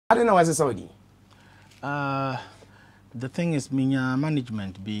I don't know why it's Saudi. The thing is,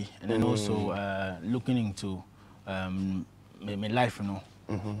 management be, and then also looking into my life, you know.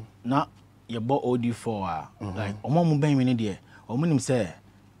 Now you bought OD4, like Omo Mubay many there. Omo say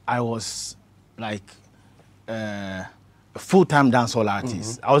I was like a full-time dancehall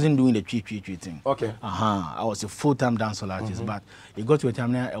artist. I wasn't doing the tree thing. Okay. I was a full-time dancehall artist, but it got to a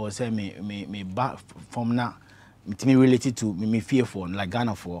time now I was saying me back from now. Me related to me fearful like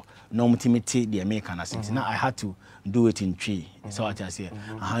Ghana for no intimate the American assent. Now I had to do it in tree. So what I say.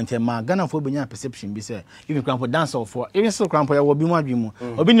 My Ghana for be perception be say even cramp dance for even so cramp will be more dream.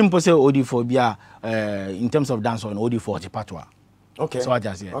 Obi nim say OD4 be in terms of dance on OD4 patois. Okay. So what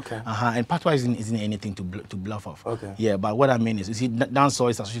I say. Okay. And patois isn't anything to bluff off. Okay. Yeah, but what I mean is you see dance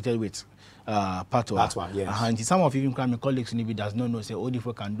is associated with patois. Yes. And some of even my colleagues maybe does not know say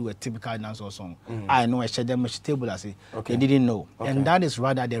OD4 can do a typical dance or song. I know I share them much table I say they didn't know. And that is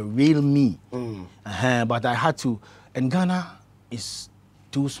rather the real me. But I had to, and Ghana is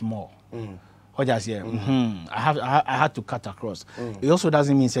too small. What I say, I had to cut across. It also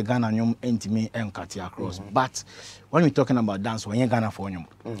doesn't mean say Ghana nyom entime and cut across. But when we're talking about dance, when Ghana for nyom,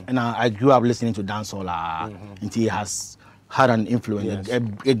 and I grew up listening to dancehall until it has had an influence, a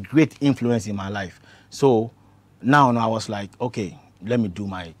great influence in my life. So now I was like, okay, let me do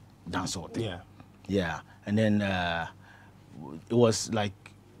my dancehall thing. Yeah. And then it was like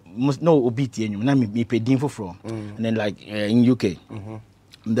no obiti anymore. Me paid info from, and then like in UK.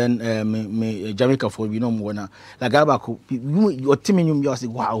 And then me Jamaica for you know more now. Like I back your team in you say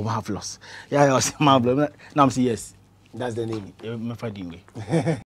wow we have lost. Yeah, I was marvelous. Now I'm say yes. That's the name. My friend